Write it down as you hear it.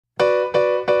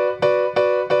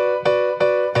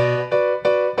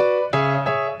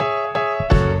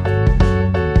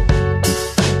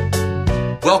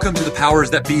Welcome to the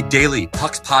Powers That Be Daily,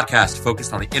 Puck's podcast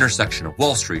focused on the intersection of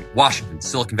Wall Street, Washington,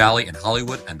 Silicon Valley, and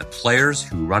Hollywood, and the players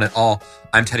who run it all.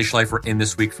 I'm Teddy Schleifer, in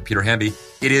this week for Peter Hamby.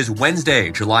 It is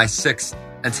Wednesday, July 6th,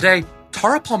 and today,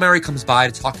 Tara Palmieri comes by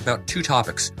to talk about two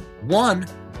topics. One,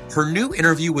 her new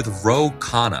interview with Ro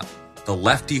Khanna, the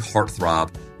lefty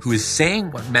heartthrob who is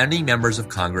saying what many members of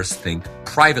Congress think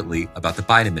privately about the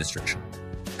Biden administration.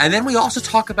 And then we also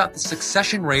talk about the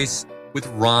succession race with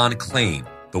Ron Klain,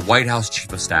 the White House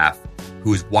chief of staff,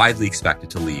 who is widely expected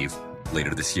to leave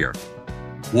later this year.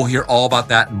 We'll hear all about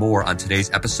that and more on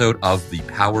today's episode of The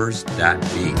Powers That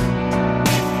Be.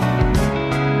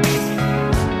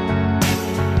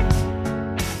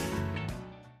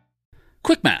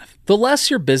 Quick math. The less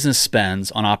your business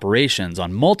spends on operations,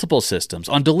 on multiple systems,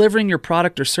 on delivering your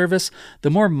product or service,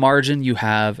 the more margin you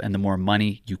have and the more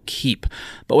money you keep.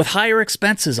 But with higher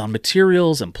expenses on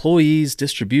materials, employees,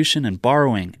 distribution, and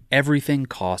borrowing, everything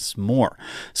costs more.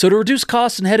 So to reduce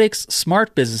costs and headaches,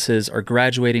 smart businesses are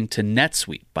graduating to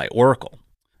NetSuite by Oracle.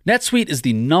 NetSuite is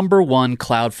the #1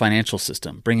 cloud financial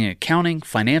system, bringing accounting,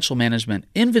 financial management,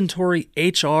 inventory,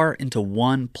 HR into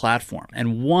one platform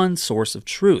and one source of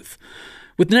truth.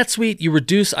 With NetSuite, you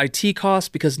reduce IT costs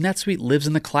because NetSuite lives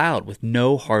in the cloud with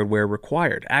no hardware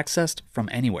required, accessed from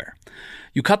anywhere.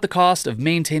 You cut the cost of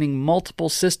maintaining multiple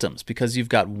systems because you've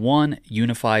got one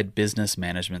unified business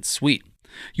management suite.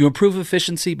 You improve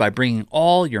efficiency by bringing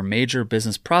all your major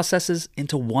business processes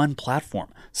into one platform,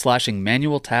 slashing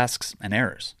manual tasks and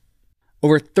errors.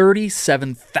 Over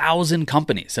 37,000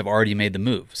 companies have already made the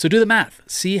move. So do the math.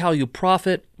 See how you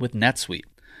profit with NetSuite.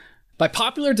 By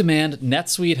popular demand,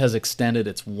 NetSuite has extended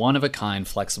its one-of-a-kind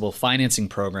flexible financing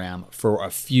program for a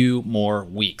few more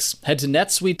weeks. Head to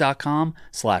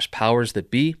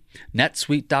netsuite.com/powersthatbe,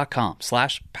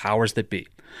 netsuite.com/powersthatbe.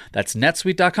 That's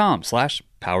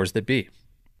netsuite.com/powersthatbe.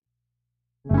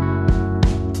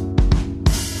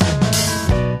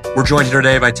 We're joined here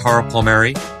today by Tara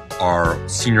Palmieri, our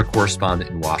senior correspondent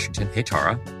in Washington. Hey,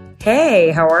 Tara. Hey,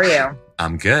 how are you?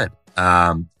 I'm good.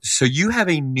 So you have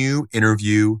a new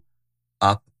interview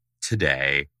up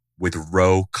today with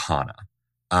Ro Khanna.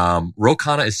 Ro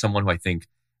Khanna is someone who I think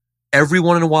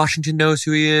everyone in Washington knows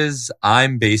who he is.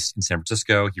 I'm based in San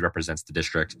Francisco. He represents the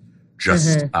district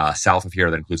just south of here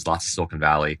that includes lots of Silicon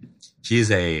Valley. He is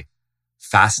a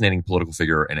fascinating political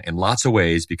figure in lots of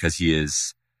ways because he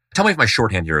is, tell me if my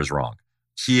shorthand here is wrong.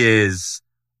 He is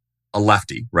a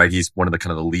lefty, right? He's one of the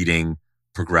kind of the leading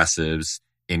progressives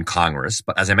in Congress.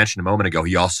 But as I mentioned a moment ago,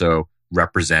 he also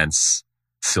represents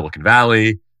Silicon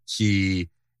Valley. He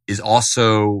is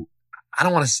also,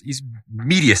 he's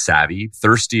media savvy,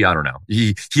 thirsty. I don't know.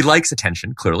 He likes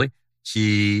attention, clearly.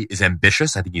 He is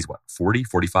ambitious. I think he's 40,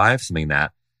 45, something in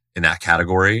that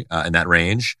category, in that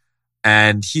range.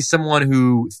 And he's someone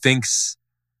who thinks,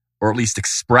 or at least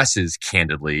expresses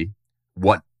candidly,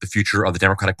 what the future of the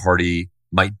Democratic Party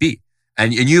might be.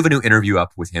 And you have a new interview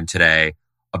up with him today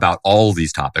about all of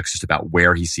these topics, just about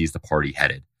where he sees the party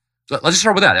headed. So let's just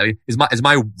start with that. I mean, is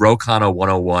my Ro Khanna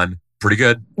 101 pretty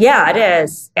good? Yeah, it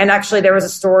is. And actually, there was a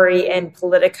story in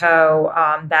Politico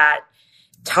that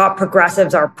top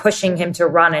progressives are pushing him to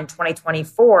run in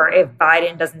 2024 if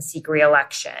Biden doesn't seek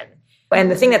re-election.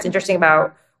 And the thing that's interesting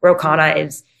about Ro Khanna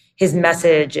is his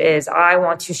message is, I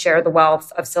want to share the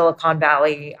wealth of Silicon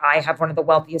Valley. I have one of the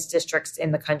wealthiest districts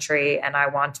in the country, and I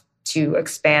want to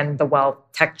expand the wealth,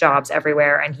 tech jobs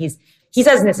everywhere. And he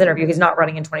says in this interview he's not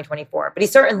running in 2024, but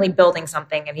he's certainly building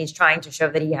something, and he's trying to show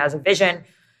that he has a vision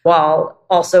while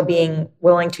also being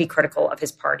willing to be critical of his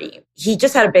party. He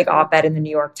just had a big op-ed in the New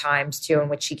York Times, too, in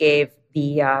which he gave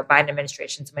the Biden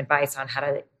administration some advice on how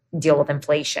to deal with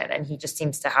inflation. And he just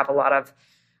seems to have a lot of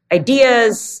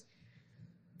ideas.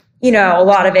 You know, a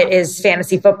lot of it is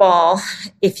fantasy football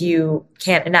if you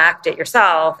can't enact it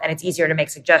yourself, and it's easier to make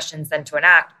suggestions than to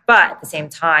enact. But at the same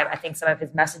time, I think some of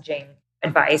his messaging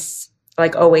advice,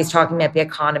 like always talking about the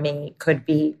economy, could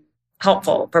be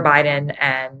helpful for Biden.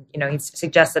 And, you know, he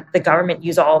suggests that the government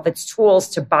use all of its tools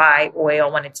to buy oil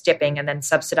when it's dipping and then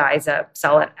sell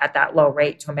it at that low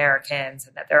rate to Americans,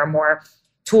 and that there are more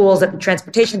tools that the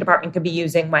transportation department could be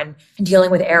using when dealing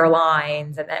with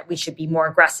airlines, and that we should be more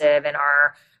aggressive in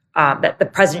our that the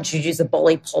president should use a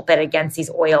bully pulpit against these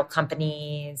oil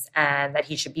companies, and that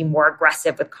he should be more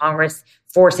aggressive with Congress,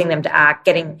 forcing them to act,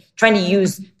 trying to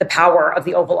use the power of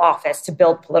the Oval Office to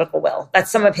build political will.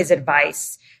 That's some of his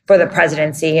advice for the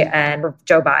presidency and for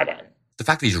Joe Biden. The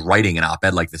fact that he's writing an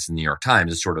op-ed like this in the New York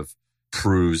Times is sort of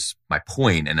proves my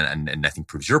point, and I think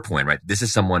proves your point, right? This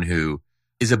is someone who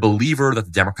is a believer that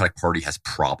the Democratic Party has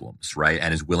problems, right?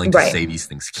 And is willing to say these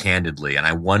things candidly. And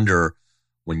I wonder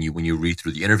when you read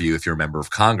through the interview, if you're a member of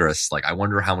Congress, like I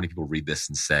wonder how many people read this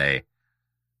and say,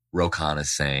 Ro Khanna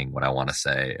is saying what I want to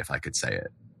say if I could say it.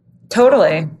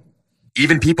 Totally.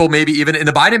 Even people maybe even in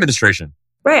the Biden administration.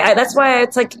 Right. That's why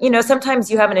it's like,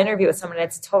 sometimes you have an interview with someone and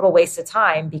it's a total waste of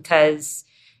time because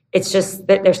it's just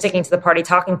that they're sticking to the party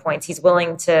talking points. He's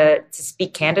willing to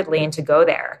speak candidly and to go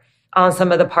there on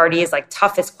some of the party's like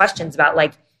toughest questions about,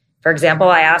 like, for example,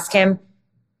 I asked him,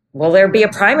 will there be a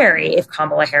primary if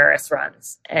Kamala Harris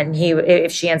runs? And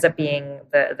if she ends up being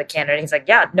the candidate, he's like,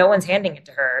 yeah, no one's handing it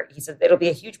to her. He said, it'll be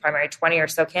a huge primary, 20 or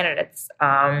so candidates.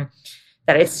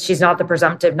 She's not the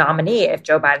presumptive nominee if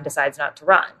Joe Biden decides not to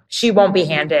run. She won't be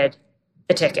handed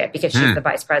the ticket because she's the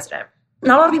vice president.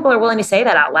 Not a lot of people are willing to say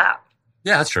that out loud.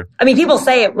 Yeah, that's true. I mean, people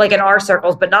say it like in our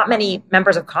circles, but not many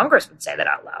members of Congress would say that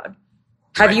out loud.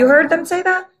 Have you heard them say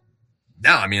that?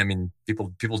 No, I mean,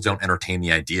 people don't entertain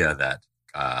the idea that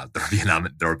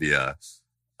there would be an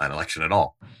election at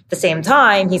all. At the same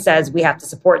time, he says we have to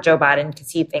support Joe Biden because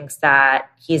he thinks that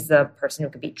he's the person who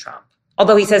could beat Trump.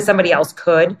 Although he says somebody else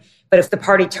could, but if the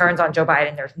party turns on Joe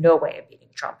Biden, there's no way of beating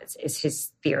Trump. Is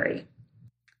his theory.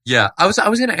 Yeah, I was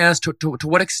going to ask to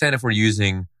what extent, if we're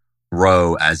using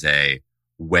Roe as a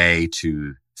way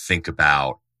to think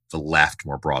about the left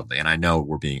more broadly, and I know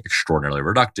we're being extraordinarily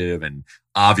reductive, and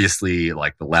obviously,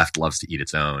 like, the left loves to eat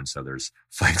its own, so there's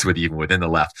fights even within the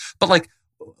left. But like,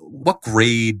 what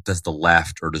grade does the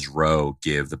left or does Roe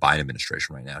give the Biden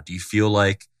administration right now? Do you feel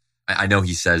like, I know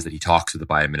he says that he talks to the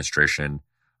Biden administration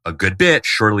a good bit.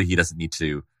 Surely he doesn't need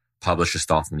to publish his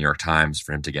thoughts in the New York Times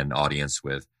for him to get an audience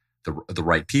with the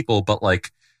right people. But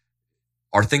like,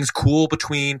 are things cool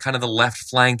between kind of the left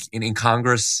flank in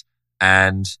Congress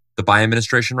and the Biden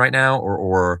administration right now?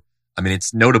 Or I mean,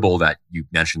 it's notable that you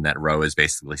mentioned that Roe is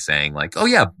basically saying like, oh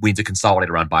yeah, we need to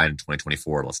consolidate around Biden in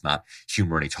 2024. Let's not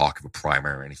humor any talk of a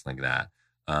primary or anything like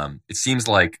that. It seems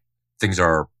like things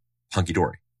are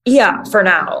hunky-dory. Yeah, for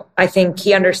now. I think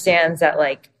he understands that,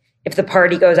 like, if the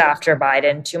party goes after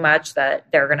Biden too much, that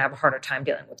they're going to have a harder time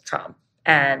dealing with Trump.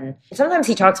 And sometimes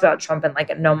he talks about Trump in like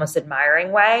an almost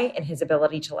admiring way in his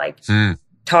ability to like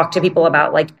talk to people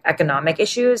about like economic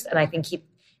issues. And I think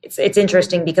it's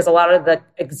interesting because a lot of the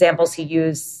examples he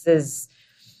uses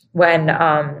when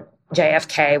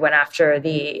JFK went after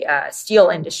the steel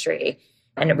industry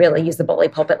and really used the bully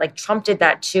pulpit. Like Trump did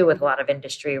that too with a lot of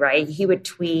industry, right? He would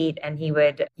tweet and he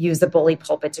would use the bully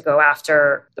pulpit to go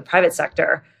after the private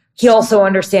sector. He also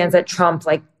understands that Trump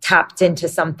like tapped into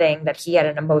something, that he had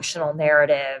an emotional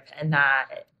narrative, and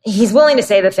that he's willing to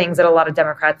say the things that a lot of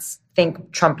Democrats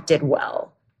think Trump did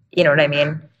well. You know what I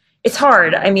mean? It's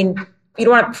hard. I mean, you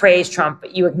don't want to praise Trump,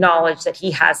 but you acknowledge that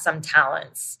he has some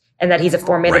talents and that he's a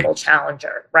formidable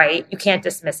challenger, right? You can't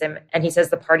dismiss him. And he says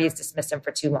the party has dismissed him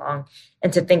for too long.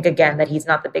 And to think again that he's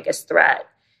not the biggest threat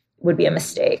would be a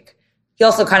mistake. He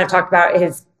also kind of talked about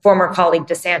his former colleague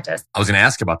DeSantis. I was going to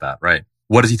ask about that, right?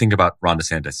 What does he think about Ron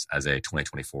DeSantis as a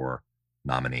 2024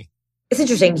 nominee? It's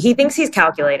interesting. He thinks he's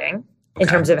calculating in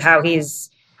terms of how he's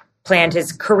planned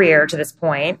his career to this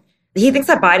point. He thinks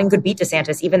that Biden could beat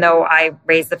DeSantis, even though I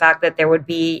raised the fact that there would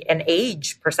be an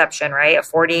age perception, right? A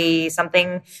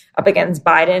 40-something up against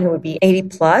Biden who would be 80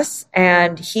 plus.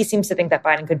 And he seems to think that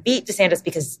Biden could beat DeSantis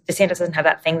because DeSantis doesn't have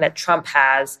that thing that Trump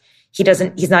has.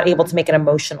 He's not able to make an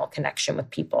emotional connection with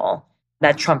people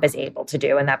that Trump is able to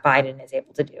do and that Biden is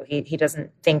able to do. He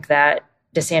doesn't think that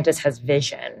DeSantis has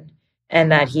vision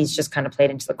and that he's just kind of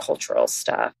played into the cultural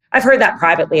stuff. I've heard that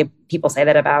privately. People say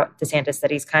that about DeSantis,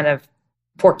 that he's kind of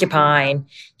porcupine.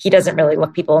 He doesn't really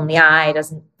look people in the eye,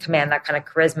 doesn't command that kind of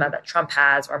charisma that Trump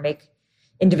has or make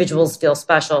individuals feel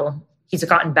special. He's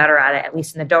gotten better at it, at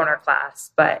least in the donor class.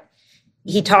 But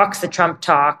he talks the Trump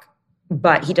talk,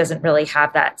 but he doesn't really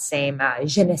have that same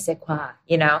je ne sais quoi,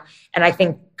 you know? And I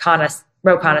think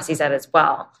Ro Khanna sees that as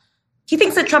well. He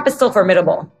thinks that Trump is still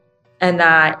formidable and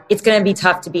that it's going to be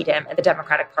tough to beat him, and the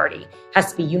Democratic Party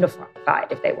has to be unified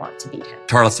if they want to beat him.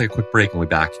 Tara, let's take a quick break and we'll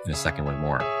be back in a second with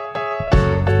more.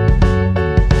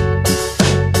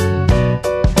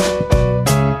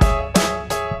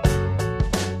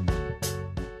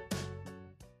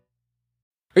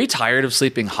 Are you tired of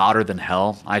sleeping hotter than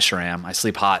hell? I sure am. I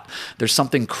sleep hot. There's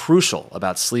something crucial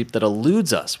about sleep that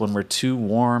eludes us when we're too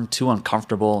warm, too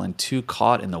uncomfortable, and too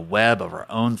caught in the web of our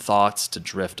own thoughts to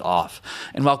drift off.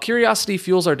 And while curiosity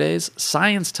fuels our days,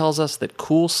 science tells us that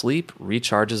cool sleep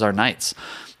recharges our nights.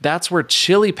 That's where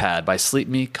ChiliPad by Sleep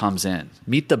Me comes in.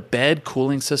 Meet the bed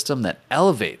cooling system that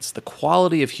elevates the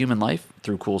quality of human life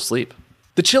through cool sleep.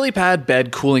 The ChiliPad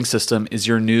bed cooling system is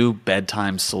your new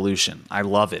bedtime solution. I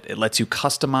love it. It lets you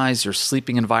customize your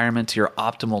sleeping environment to your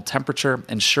optimal temperature,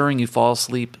 ensuring you fall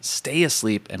asleep, stay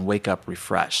asleep, and wake up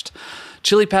refreshed.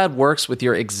 ChiliPad works with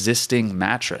your existing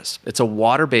mattress. It's a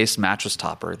water-based mattress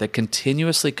topper that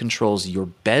continuously controls your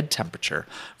bed temperature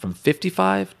from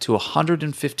 55 to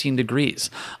 115 degrees,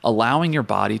 allowing your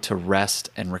body to rest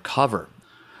and recover.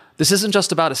 This isn't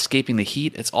just about escaping the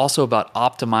heat, it's also about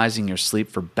optimizing your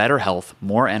sleep for better health,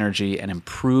 more energy, and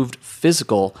improved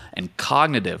physical and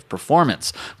cognitive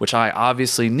performance, which I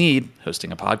obviously need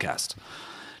hosting a podcast.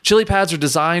 ChiliPads are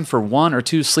designed for 1 or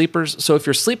 2 sleepers, so if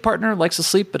your sleep partner likes to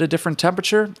sleep at a different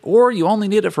temperature, or you only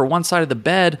need it for one side of the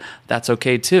bed, that's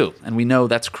okay too, and we know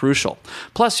that's crucial.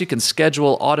 Plus, you can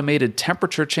schedule automated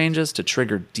temperature changes to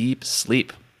trigger deep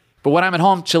sleep. But when I'm at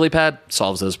home, ChiliPad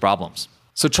solves those problems.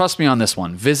 So trust me on this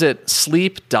one. Visit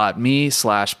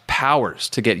sleep.me/powers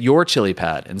to get your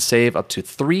ChiliPad and save up to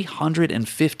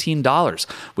 $315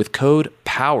 with code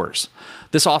POWERS.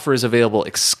 This offer is available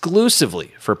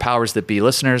exclusively for Powers That Be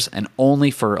listeners and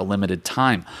only for a limited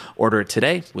time. Order it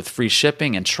today with free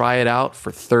shipping and try it out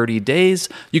for 30 days.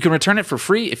 You can return it for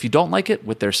free if you don't like it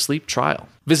with their sleep trial.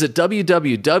 Visit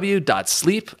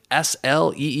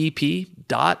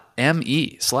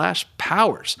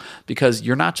www.sleep.me/powers because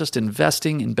you're not just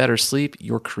investing in better sleep,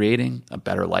 you're creating a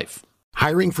better life.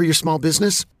 Hiring for your small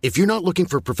business? If you're not looking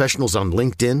for professionals on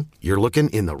LinkedIn, you're looking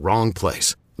in the wrong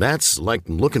place. That's like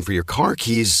looking for your car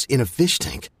keys in a fish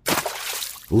tank.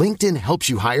 LinkedIn helps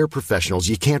you hire professionals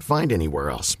you can't find anywhere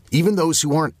else, even those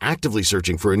who aren't actively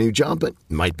searching for a new job but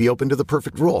might be open to the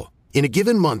perfect role. In a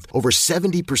given month, over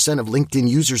 70% of LinkedIn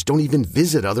users don't even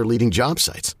visit other leading job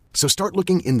sites. So start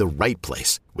looking in the right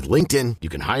place. With LinkedIn, you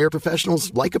can hire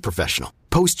professionals like a professional.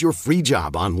 Post your free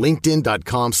job on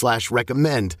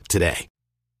linkedin.com/recommend today.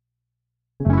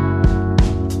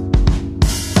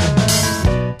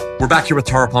 We're back here with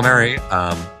Tara Palmieri.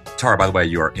 Tara, by the way,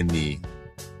 you are in the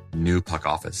new Puck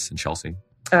office in Chelsea.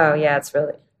 Oh, yeah, it's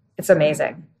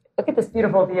amazing. Look at this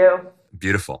beautiful view.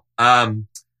 Beautiful.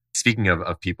 Speaking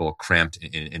of people cramped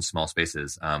in small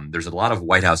spaces, there's a lot of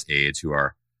White House aides who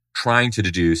are trying to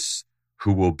deduce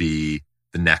who will be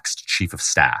the next chief of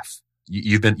staff.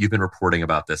 You've been reporting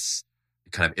about this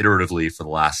kind of iteratively for the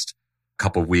last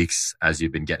couple of weeks as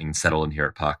you've been getting settled in here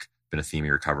at Puck. Been a theme of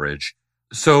your coverage.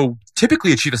 So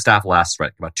typically a chief of staff lasts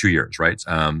about 2 years, right?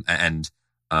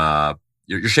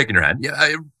 You're shaking your head.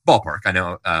 Yeah, ballpark. I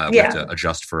know we have to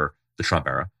adjust for the Trump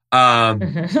era.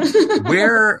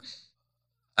 Where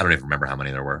I don't even remember how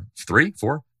many there were. 3,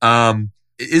 4.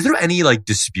 Is there any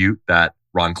dispute that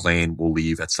Ron Klain will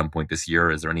leave at some point this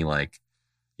year? Is there any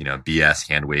BS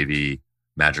hand wavy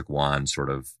magic wand sort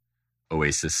of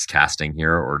Oasis casting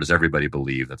here, or does everybody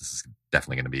believe that this is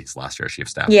definitely going to be his last year as chief of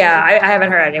staff? Yeah, I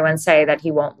haven't heard anyone say that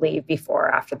he won't leave before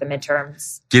or after the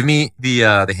midterms. Give me the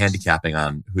handicapping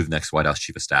on who the next White House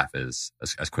chief of staff is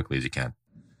as quickly as you can.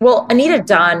 Well, Anita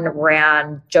Dunn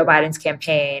ran Joe Biden's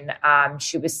campaign.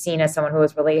 She was seen as someone who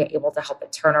was really able to help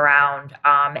it turn around.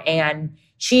 And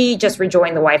she just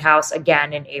rejoined the White House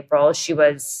again in April. She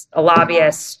was a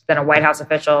lobbyist, then a White House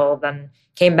official, then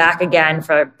came back again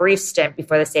for a brief stint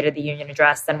before the State of the Union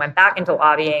address, then went back into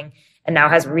lobbying, and now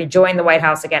has rejoined the White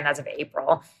House again as of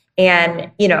April.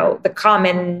 And, the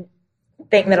common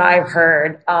thing that I've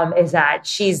heard is that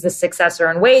she's the successor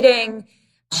in waiting.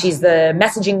 She's the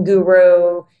messaging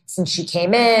guru. Since she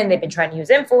came in, they've been trying to use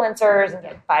influencers and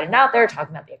get Biden out there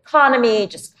talking about the economy,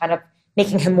 just kind of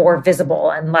making him more visible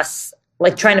and less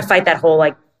trying to fight that whole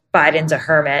Biden's a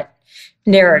hermit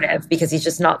narrative because he's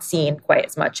just not seen quite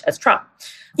as much as Trump.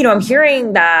 I'm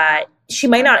hearing that she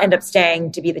might not end up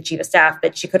staying to be the chief of staff,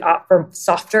 that she could opt for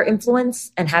softer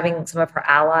influence and having some of her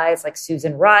allies like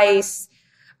Susan Rice,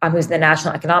 who's the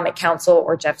National Economic Council,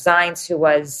 or Jeff Zients, who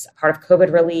was part of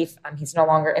COVID relief. He's no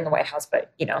longer in the White House,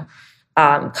 but,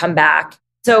 come back.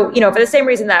 So, for the same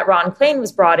reason that Ron Klain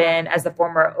was brought in as the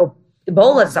former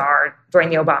Ebola czar during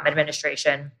the Obama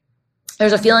administration,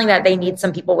 there's a feeling that they need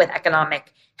some people with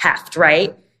economic heft,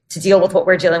 right, to deal with what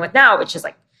we're dealing with now, which is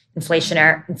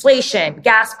inflation,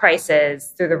 gas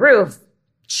prices through the roof,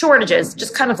 shortages,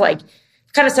 just kind of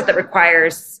stuff that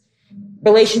requires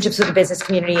relationships with the business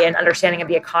community and understanding of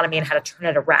the economy and how to turn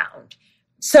it around.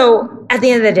 So at the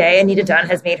end of the day, Anita Dunn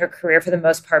has made her career for the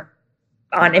most part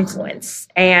on influence.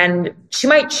 And she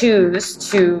might choose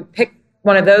to pick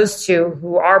one of those two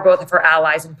who are both of her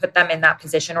allies and put them in that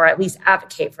position, or at least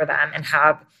advocate for them and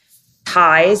have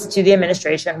ties to the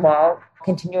administration while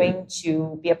continuing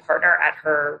to be a partner at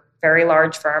her very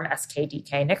large firm,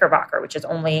 SKDK Knickerbocker, which has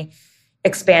only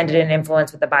expanded in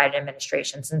influence with the Biden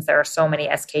administration since there are so many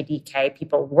SKDK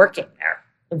people working there.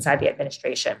 inside the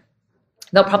administration.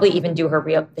 They'll probably even do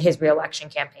his reelection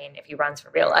campaign if he runs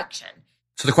for reelection.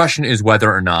 So the question is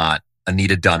whether or not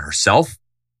Anita Dunn herself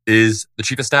is the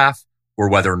chief of staff or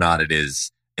whether or not it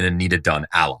is an Anita Dunn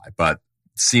ally. But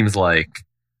it seems like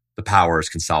the power is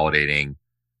consolidating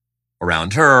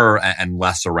around her and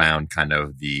less around kind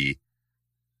of the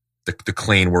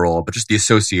Klain world, but just the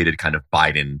associated kind of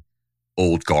Biden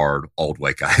old guard, old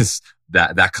white guys,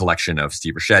 that collection of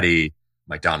Steve Ricchetti,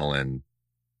 Mike Donilon,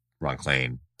 Ron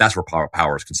Klain. That's where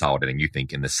power is consolidating, you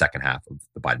think, in the second half of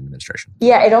the Biden administration.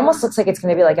 Yeah, it almost looks like it's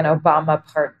going to be like an Obama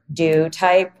Part 2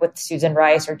 type with Susan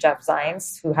Rice or Jeff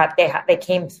Zients, who they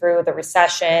came through the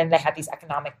recession. They had these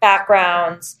economic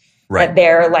backgrounds that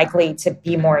they're likely to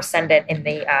be more ascendant in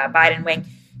the Biden wing.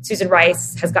 Susan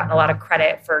Rice has gotten a lot of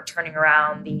credit for turning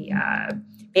around the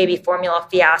baby formula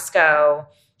fiasco.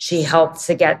 She helped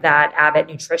to get that Abbott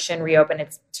Nutrition reopen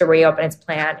its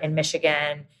plant in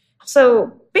Michigan.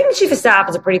 So being the chief of staff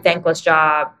is a pretty thankless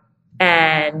job.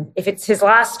 And if it's his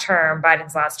last term,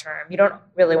 Biden's last term, you don't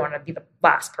really want to be the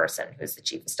last person who's the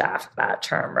chief of staff of that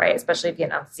term, right? Especially if he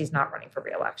announces he's not running for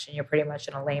re-election. You're pretty much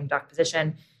in a lame duck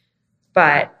position.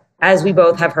 But as we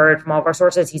both have heard from all of our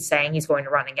sources, he's saying he's going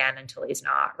to run again until he's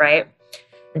not, right?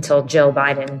 Until Jill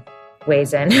Biden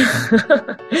weighs in.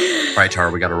 All right,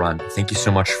 Tara, we got to run. Thank you so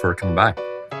much for coming by.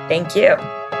 Thank you.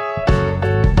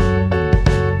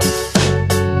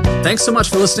 Thanks so much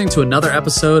for listening to another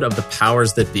episode of The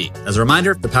Powers That Be. As a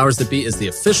reminder, The Powers That Be is the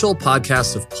official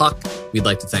podcast of Puck. We'd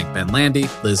like to thank Ben Landy,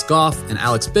 Liz Goff, and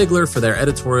Alex Bigler for their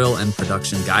editorial and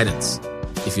production guidance.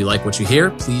 If you like what you hear,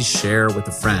 please share with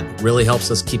a friend. It really helps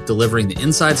us keep delivering the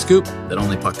inside scoop that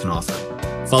only Puck can offer.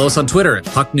 Follow us on Twitter at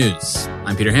Puck News.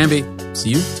 I'm Peter Hamby. See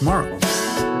you tomorrow.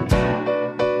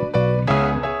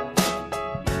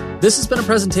 This has been a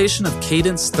presentation of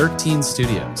Cadence 13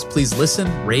 Studios. Please listen,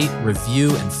 rate,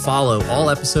 review, and follow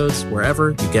all episodes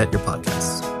wherever you get your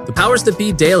podcasts. The Powers That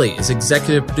Be Daily is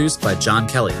executive produced by John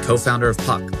Kelly, co-founder of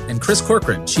Puck, and Chris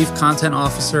Corcoran, chief content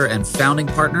officer and founding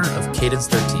partner of Cadence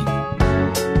 13.